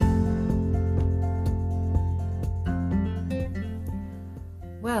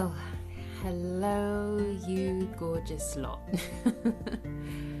Well, hello, you gorgeous lot.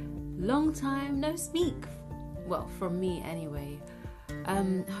 Long time no speak. Well, from me anyway.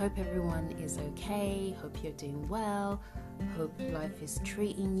 Hope everyone is okay. Hope you're doing well. Hope life is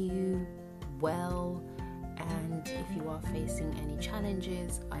treating you well. And if you are facing any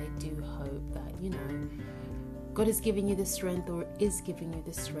challenges, I do hope that, God is giving you the strength or is giving you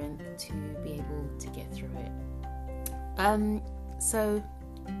the strength to be able to get through it. So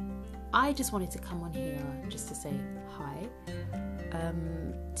I just wanted to come on here just to say hi,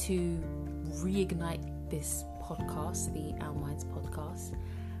 to reignite this podcast, the Our Minds podcast,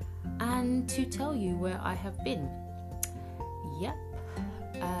 and to tell you where I have been. Yep,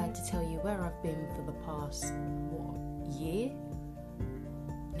 to tell you where I've been for the past, year?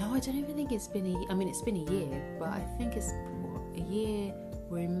 No, I don't even think it's been it's been a year, but I think it's a year.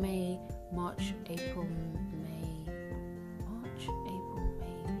 We're in May, March, April, May.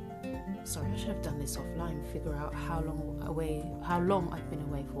 Sorry, I should have done this offline, figure out how long I've been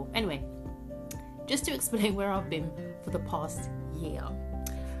away for. Anyway, just to explain where I've been for the past year.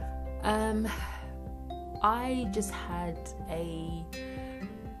 I just had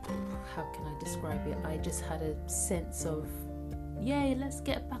how can I describe it? I just had a sense of, yay, let's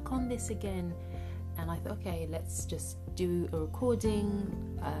get back on this again. And I thought, okay, let's just do a recording.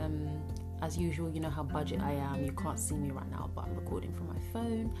 As usual, you know how budget I am. You can't see me right now, but I'm recording from my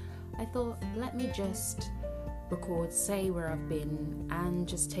phone. I thought, let me just record, say where I've been, and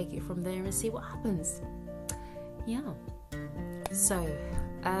just take it from there and see what happens. Yeah. So,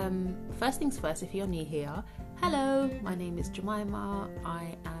 first things first, if you're new here, hello, my name is Jemima.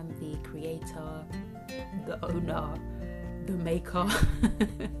 I am the creator, the owner, the maker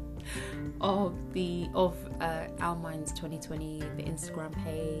of Our Minds 2020, the Instagram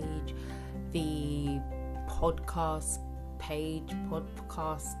page, the podcast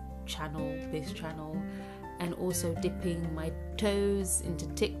channel, this channel, and also dipping my toes into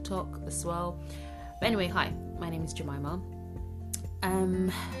TikTok as well. But anyway, hi, my name is Jemima.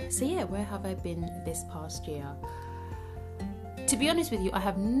 So yeah, where have I been this past year? To be honest with you, I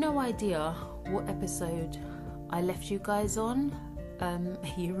have no idea what episode I left you guys on a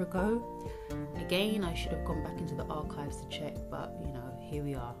year ago. Again, I should have gone back into the archives to check, but here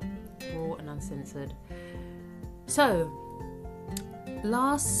we are, raw and uncensored. So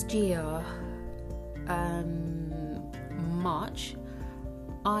last year, March,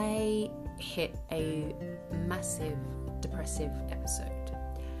 I hit a massive depressive episode,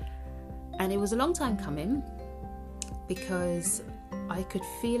 and it was a long time coming because I could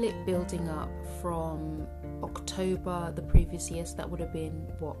feel it building up from October the previous year. So that would have been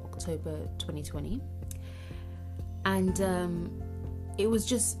October 2020, and it was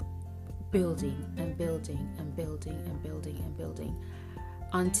just building and building and building and building and building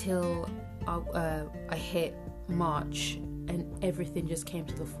until I hit March and everything just came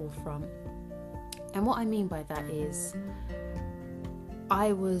to the forefront. And what I mean by that is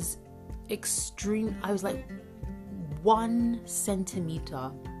I was like 1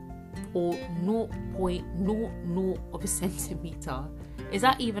 centimeter or 0.00 of a centimeter. Is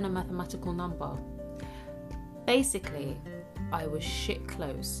that even a mathematical number? Basically, I was shit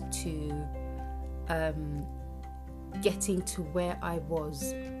close to getting to where I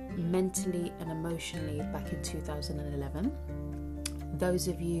was mentally and emotionally back in 2011. Those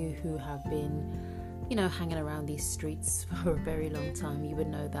of you who have been, hanging around these streets for a very long time, you would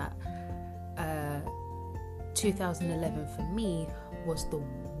know that 2011 for me was the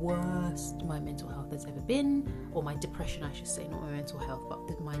worst my mental health has ever been, or my depression, I should say, not my mental health,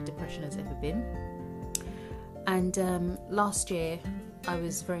 but my depression has ever been. And last year, I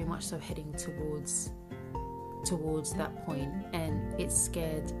was very much so heading towards that point, and it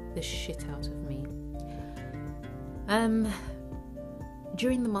scared the shit out of me.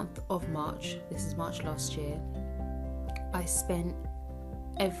 During the month of March, this is March last year, I spent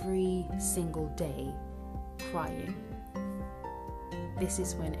every single day crying. This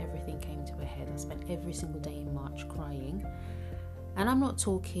is when everything came to a head. I spent every single day in March crying. And I'm not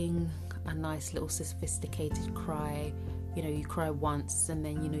talking a nice little sophisticated cry. You cry once and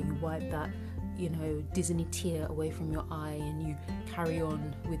then, you wipe that, Disney tear away from your eye and you carry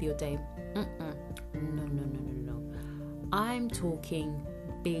on with your day. No. I'm talking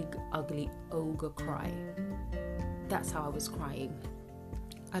big, ugly ogre cry. That's how I was crying.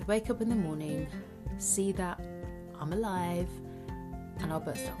 I'd wake up in the morning, see that I'm alive, and I'll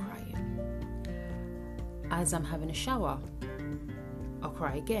burst out crying. As I'm having a shower, I'll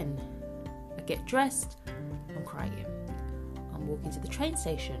cry again. I get dressed, I'm crying. I'm walking to the train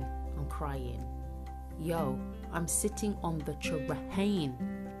station, I'm crying. I'm sitting on the train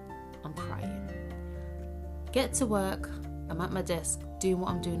I'm crying. Get to work, I'm at my desk doing what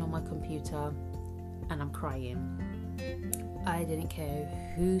I'm doing on my computer, and I'm crying. I didn't care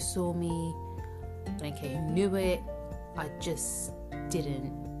who saw me, I didn't care who knew it, I just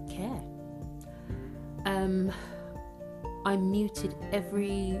didn't care. I muted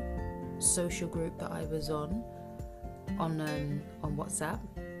every social group that I was on WhatsApp.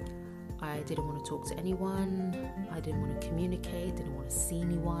 I didn't want to talk to anyone, I didn't want to communicate, didn't want to see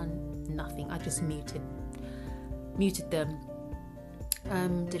anyone, nothing. I just muted them.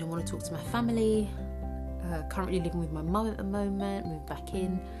 Didn't want to talk to my family. Currently living with my mum at the moment, moved back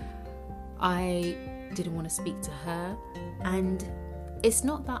in. I didn't want to speak to her, and it's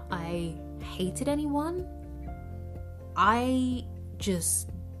not that I hated anyone, I just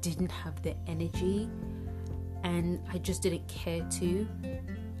didn't have the energy, and I just didn't care to.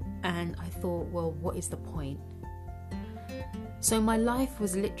 And I thought, well, what is the point? So my life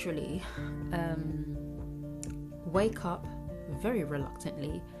was literally wake up very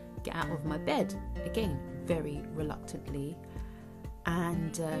reluctantly, get out of my bed again very reluctantly,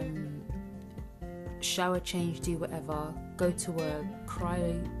 and shower, change, do whatever, go to work, cry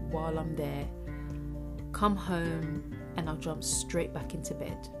while I'm there, come home, and I'll jump straight back into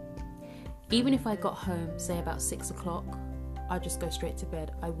bed. Even if I got home, say about 6 o'clock, I'll just go straight to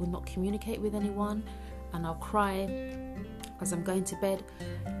bed. I will not communicate with anyone, and I'll cry as I'm going to bed,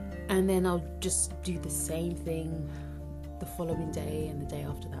 and then I'll just do the same thing the following day and the day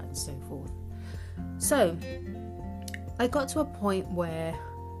after that, and so forth. So I got to a point where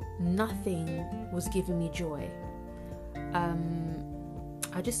nothing was giving me joy.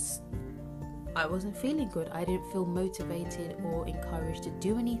 I wasn't feeling good. I didn't feel motivated or encouraged to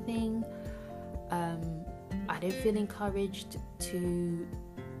do anything. I didn't feel encouraged to,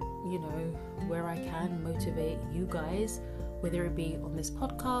 where I can motivate you guys, whether it be on this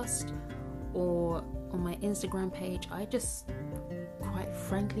podcast or on my Instagram page. I just, quite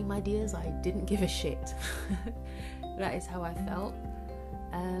frankly, my dears, I didn't give a shit. That is how I felt.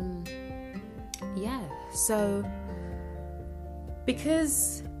 So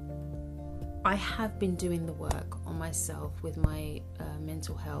because I have been doing the work on myself with my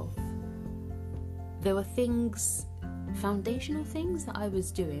mental health, there were foundational things that I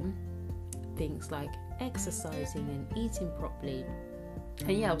was doing, things like exercising and eating properly.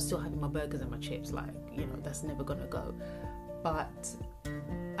 And yeah, I was still having my burgers and my chips, that's never gonna go. But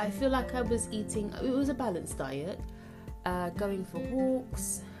I feel like I was eating, it was a balanced diet, going for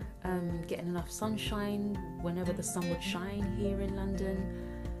walks, getting enough sunshine whenever the sun would shine here in London.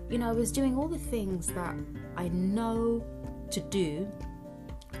 I was doing all the things that I know to do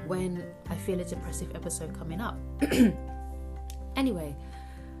when I feel a depressive episode coming up. Anyway,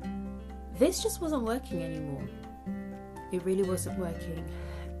 this just wasn't working anymore. It really wasn't working,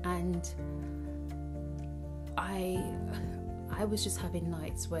 and I was just having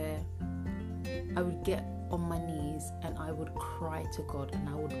nights where I would get on my knees and I would cry to God, and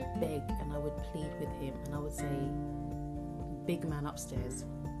I would beg and I would plead with him, and I would say, big man upstairs,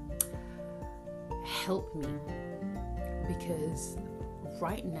 help me, because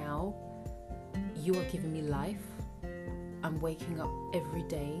right now you are giving me life. I'm waking up every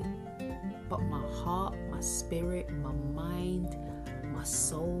day, but my heart, my spirit, my mind, my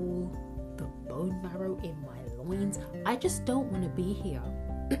soul, the bone marrow in my loins, I just don't want to be here.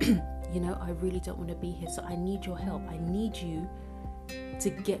 I really don't want to be here. So I need your help. I need you to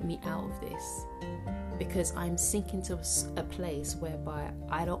get me out of this, because I'm sinking to a place whereby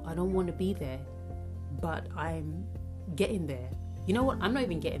I don't want to be there, but I'm getting there. You know what? I'm not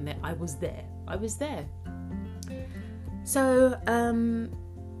even getting there. I was there. So,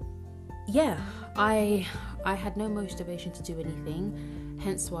 I had no motivation to do anything,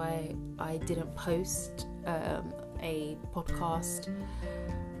 hence why I didn't post a podcast.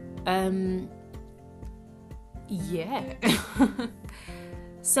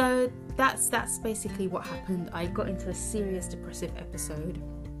 So that's basically what happened. I got into a serious depressive episode,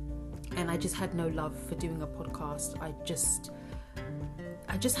 and I just had no love for doing a podcast. I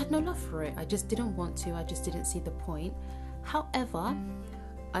just had no love for it. I just didn't want to. I just didn't see the point. However,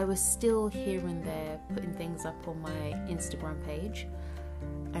 I was still here and there putting things up on my Instagram page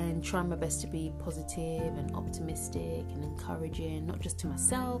and trying my best to be positive and optimistic and encouraging, not just to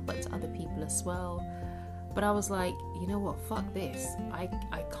myself, but to other people as well. But I was like, you know what? Fuck this. I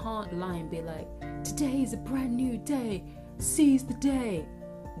can't lie and be like, today is a brand new day. Seize the day.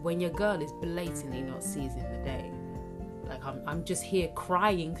 When your girl is blatantly not seizing the day. Like, I'm just here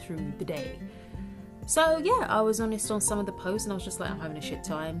crying through the day. So yeah, I was honest on some of the posts, and I was just like, I'm having a shit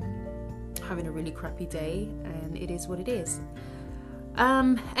time, having a really crappy day, and it is what it is.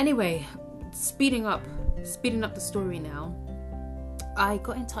 Anyway, speeding up the story now. I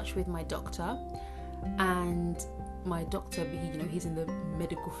got in touch with my doctor, and my doctor, he's in the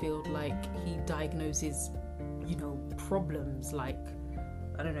medical field, like he diagnoses, problems like,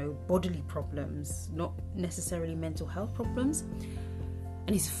 I don't know, bodily problems, not necessarily mental health problems. And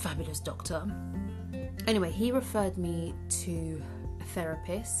he's a fabulous doctor. Anyway, he referred me to a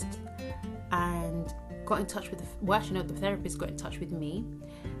therapist and got in touch with the therapist got in touch with me,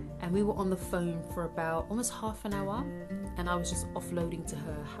 and we were on the phone for about almost half an hour, and I was just offloading to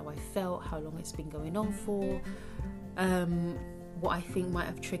her how I felt, how long it's been going on for, what I think might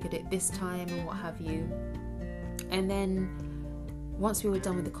have triggered it this time and what have you. And then once we were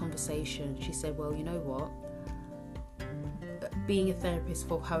done with the conversation, she said, well, you know what, being a therapist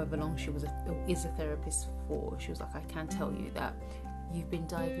for however long she is a therapist for, she was like, I can tell you that you've been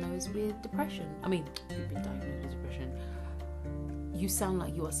diagnosed with depression. You sound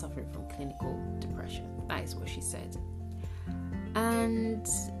like you are suffering from clinical depression. That is what she said. And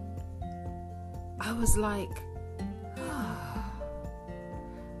I was like,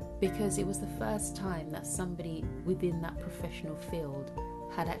 because it was the first time that somebody within that professional field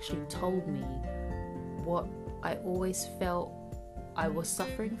had actually told me what I always felt I was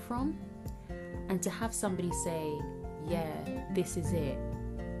suffering from. And to have somebody say, yeah, this is it,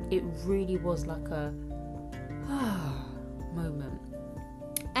 it really was like a moment.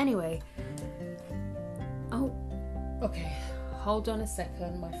 Anyway, okay, hold on a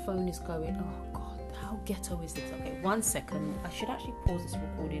second, my phone is going, oh god, how ghetto is this? Okay, 1 second, I should actually pause this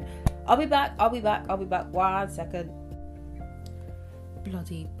recording. I'll be back, 1 second.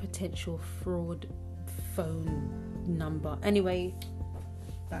 Bloody potential fraud phone number. Anyway,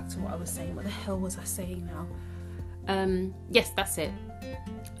 back to what I was saying. What the hell was I saying now? Yes, that's it.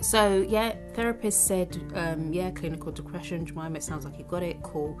 So yeah, therapist said, clinical depression. Jemima, it sounds like you got it.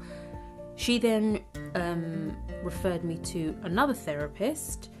 Cool. She then referred me to another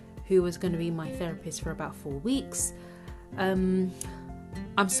therapist who was going to be my therapist for about 4 weeks. I'm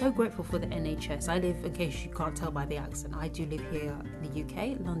so grateful for the NHS. I live, in case you can't tell by the accent, I do live here in the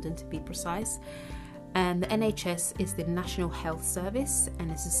UK, London to be precise. And the NHS is the National Health Service,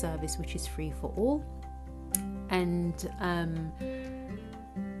 and it's a service which is free for all. And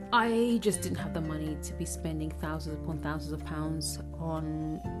I just didn't have the money to be spending thousands upon thousands of pounds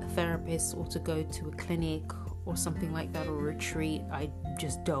on a therapist, or to go to a clinic or something like that, or a retreat. I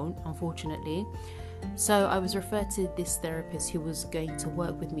just don't, unfortunately. So I was referred to this therapist who was going to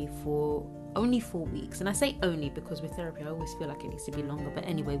work with me for only 4 weeks. And I say only because with therapy I always feel like it needs to be longer, but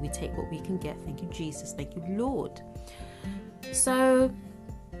anyway, we take what we can get. Thank you, Jesus. Thank you, Lord. So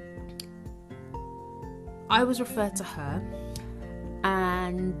I was referred to her,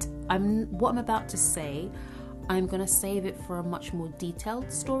 and what I'm about to say, I'm going to save it for a much more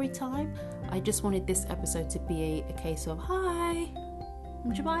detailed story time. I just wanted this episode to be a case of, hi,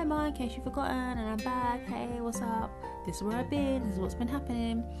 I'm Jemima, in case you've forgotten, and I'm back. Hey, what's up? This is where I've been. This is what's been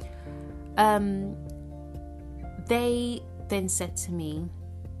happening. They then said to me,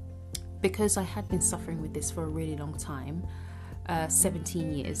 because I had been suffering with this for a really long time,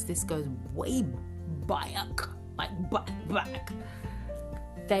 17 years, this goes way back,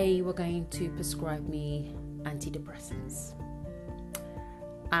 they were going to prescribe me antidepressants.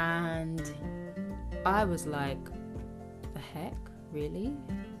 And I was like, the heck, really?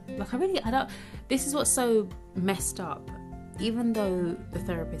 Like, I don't, this is what's so messed up. Even though the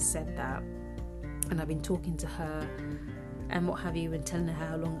therapist said that, and I've been talking to her and what have you, and telling her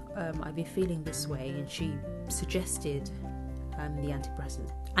how long I've been feeling this way, and she suggested the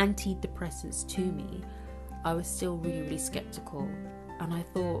antidepressants to me, I was still really, really skeptical. And I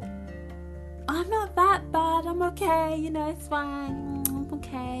thought, I'm not that bad, I'm okay, it's fine, I'm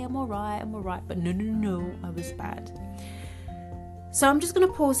okay, I'm alright. But no, I was bad. So I'm just going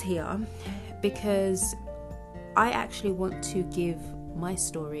to pause here, because I actually want to give my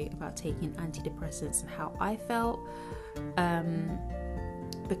story about taking antidepressants and how I felt,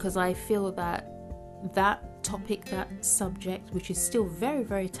 because I feel that topic, that subject, which is still very,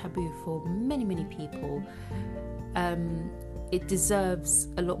 very taboo for many, many people, it deserves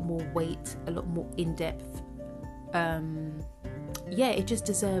a lot more weight, a lot more in-depth. It just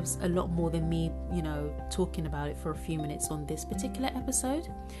deserves a lot more than me, talking about it for a few minutes on this particular episode.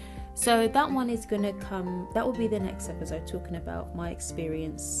 So that one is going to come, that will be the next episode, talking about my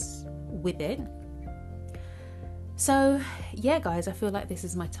experience with it. So yeah, guys, I feel like this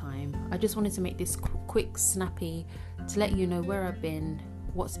is my time. I just wanted to make this quick, snappy, to let you know where I've been,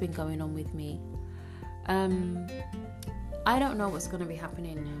 what's been going on with me. I don't know what's going to be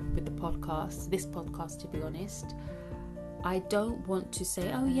happening with this podcast, to be honest. I don't want to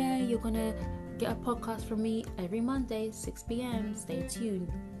say, oh yeah, you're gonna get a podcast from me every Monday 6 p.m, stay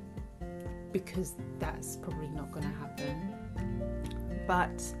tuned, because that's probably not gonna happen.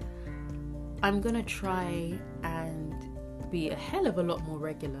 But I'm gonna try and be a hell of a lot more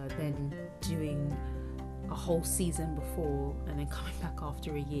regular than doing a whole season before and then coming back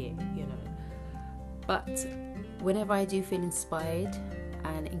after a year, you know. But whenever I do feel inspired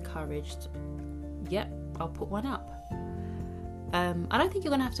and encouraged, yep, I'll put one up. I don't think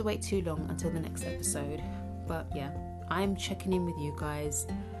you're gonna have to wait too long until the next episode, but yeah, I'm checking in with you guys.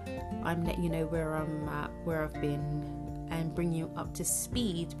 I'm letting you know where I'm at, where I've been, and bring you up to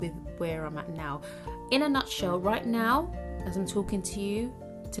speed with where I'm at now. In a nutshell, right now, as I'm talking to you,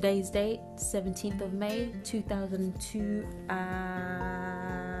 today's date, 17th of May, 2002,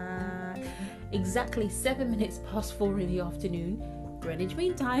 exactly 7 minutes past 4 in the afternoon, Greenwich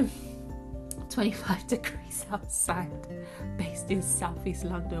Mean Time. 25 degrees outside, based in southeast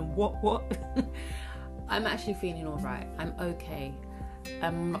London. What? I'm actually feeling all right. I'm okay.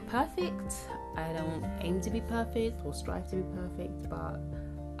 I'm not perfect. I don't aim to be perfect or strive to be perfect, but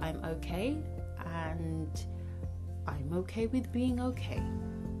I'm okay, and I'm okay with being okay.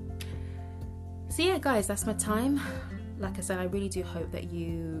 So yeah, guys, that's my time. Like I said, I really do hope that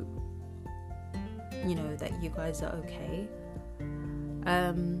you that you guys are okay.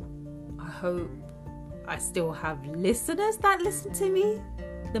 I hope I still have listeners that listen to me.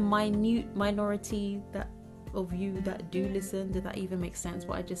 The minute minority of you that do listen. Did that even make sense,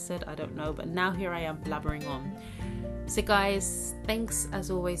 what I just said? I don't know, but now here I am blabbering on. So guys, thanks as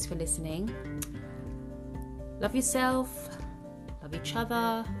always for listening. Love yourself, love each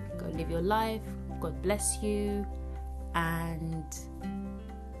other, go live your life. God bless you, and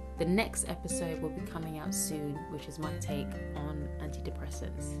the next episode will be coming out soon, which is my take on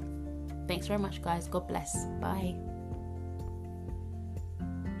antidepressants. Thanks very much, guys. God bless. Bye.